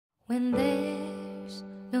When there's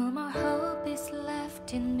no more hope is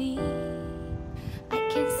left in me, I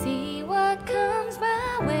can see what comes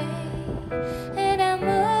my way, and I'm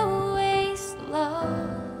always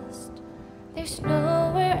lost. There's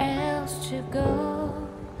nowhere else to go.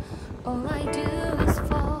 All I do is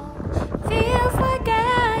fall. Feels like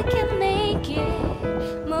I can make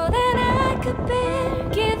it more than I could bear.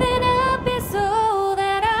 Giving up is all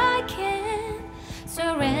that I can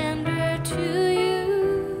surrender to you.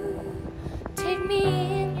 Take me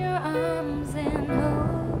in your arms and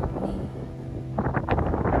hold me.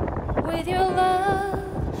 With your love,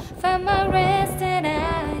 find my rest, and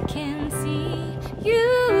I can see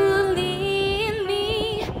you lead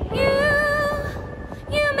me.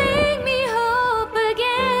 You make me hope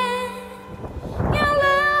again. Your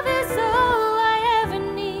love is all I ever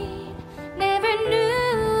need. Never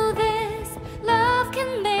knew this love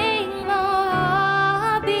can make my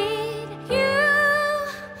heart beat.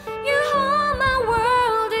 You hold my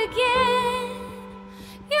world again.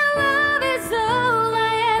 Your love is all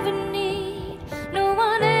I ever need. No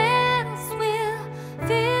one else will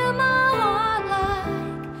fill my heart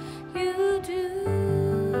like you do.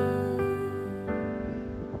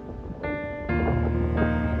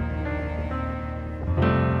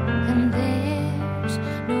 And there's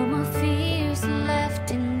no more fears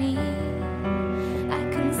left in me. I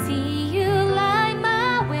can see you light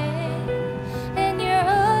my way, and you're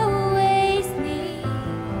always near.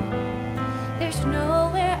 There's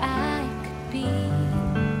nowhere I could be.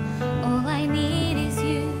 All I need is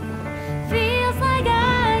you. Feels like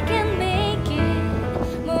I can make it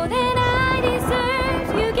more than I deserve.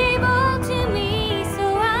 You gave all to me so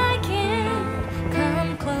I can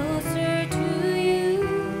come closer to you.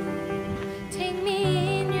 Take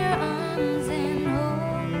me in your arms and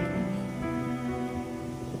hold me.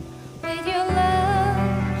 With your love,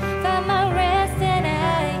 find my rest, and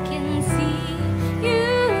I can see you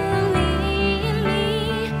lead me.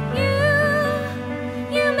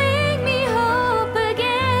 You make me hope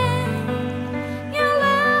again. Your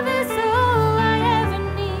love is all I ever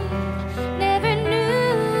need. Never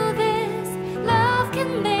knew this love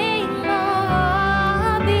can make my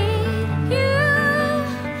heart beat.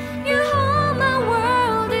 You hold my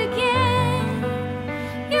world again.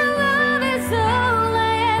 Your love is all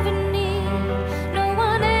I ever need. No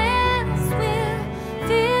one else will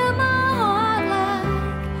fill my heart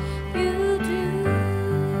like you do.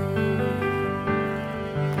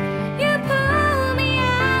 You pull me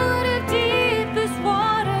out of deepest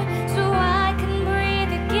water so I can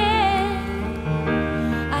breathe again.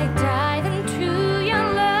 I dive into your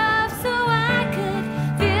love so I could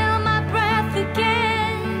feel my breath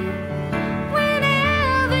again.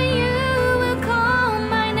 Whenever you will call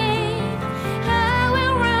my name, I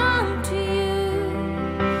will run to you.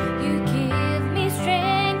 You give me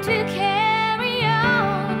strength to carry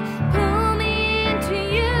on. Pull me into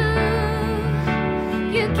you.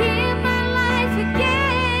 You give my life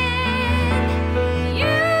again.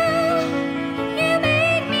 You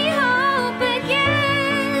make me hope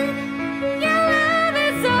again. Your love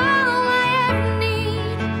is all I ever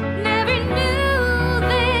need. Never knew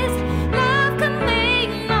this love could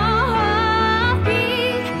make my heart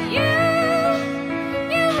beat.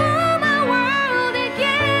 You hold my world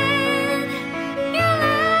again. Your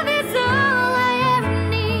love is all I ever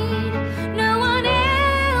need. No one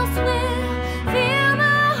else will fill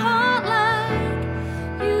my heart like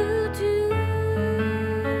you do.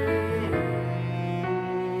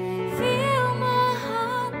 Fill my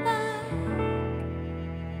heart like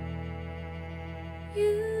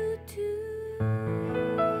you do.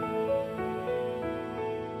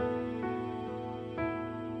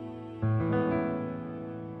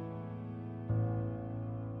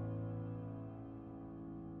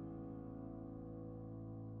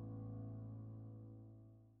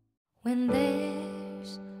 When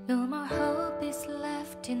there's no more hope is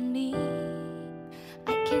left in me,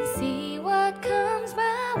 I can see what comes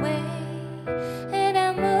my way, and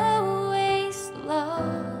I'm always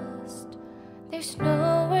lost. There's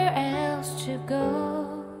nowhere else to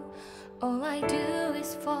go. All I do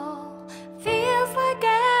is fall. Feels like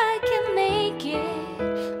I can make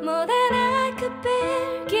it more than I could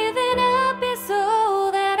bear. Giving up is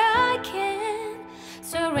all that I can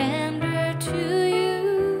surrender to you.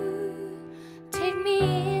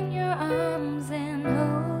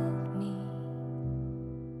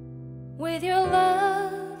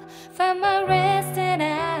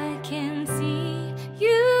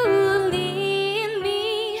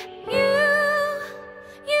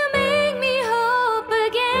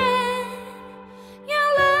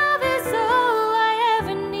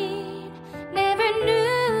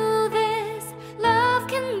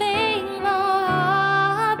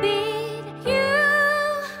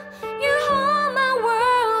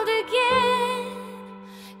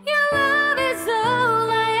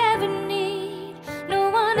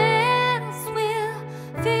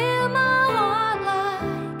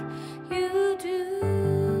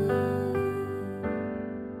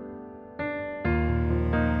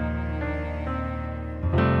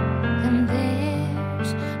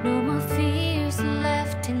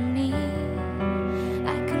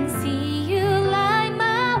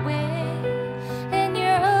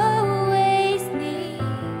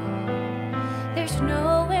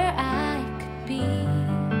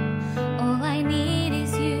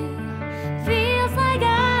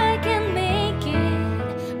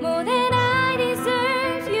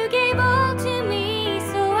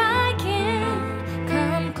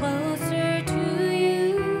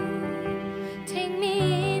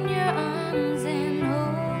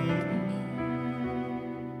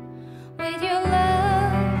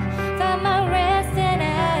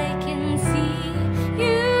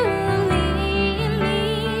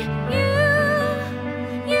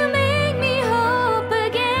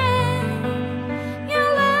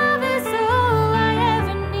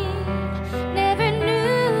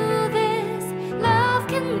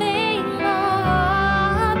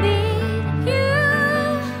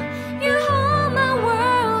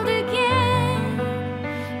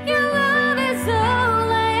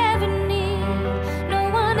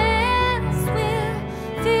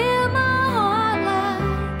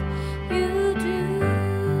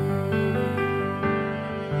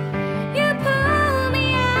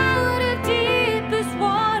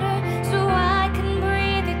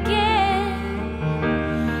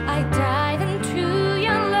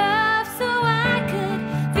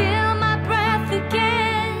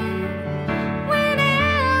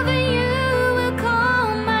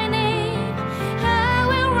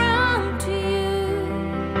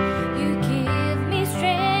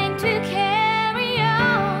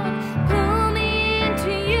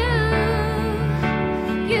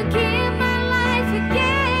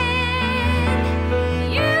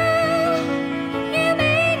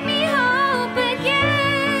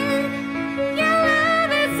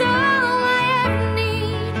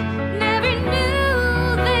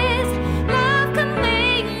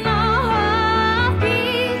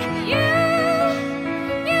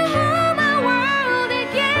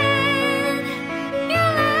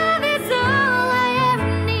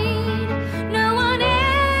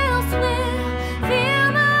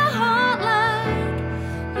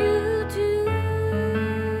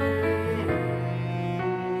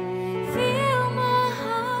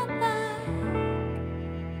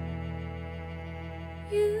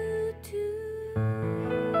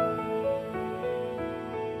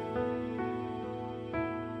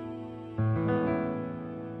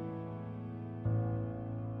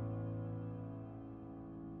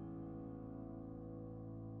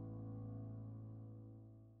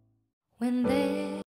 when there